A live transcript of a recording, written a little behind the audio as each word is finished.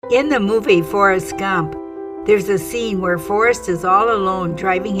In the movie Forrest Gump, there's a scene where Forrest is all alone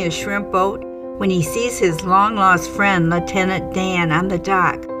driving his shrimp boat when he sees his long-lost friend, Lieutenant Dan, on the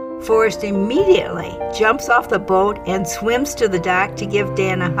dock. Forrest immediately jumps off the boat and swims to the dock to give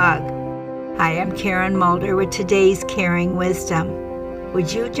Dan a hug. Hi, I'm Karen Mulder with today's Caring Wisdom.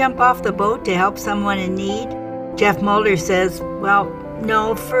 Would you jump off the boat to help someone in need? Jeff Mulder says, well,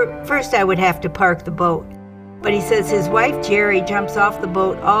 no, first I would have to park the boat. But he says his wife Jerry jumps off the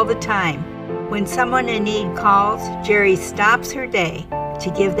boat all the time. When someone in need calls, Jerry stops her day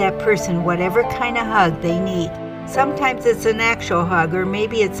to give that person whatever kind of hug they need. Sometimes it's an actual hug, or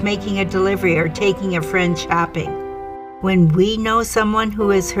maybe it's making a delivery or taking a friend shopping. When we know someone who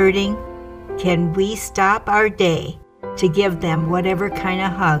is hurting, can we stop our day to give them whatever kind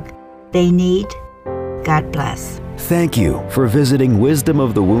of hug they need? God bless. Thank you for visiting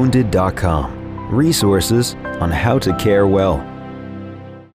wisdomofthewounded.com. Resources on how to care well.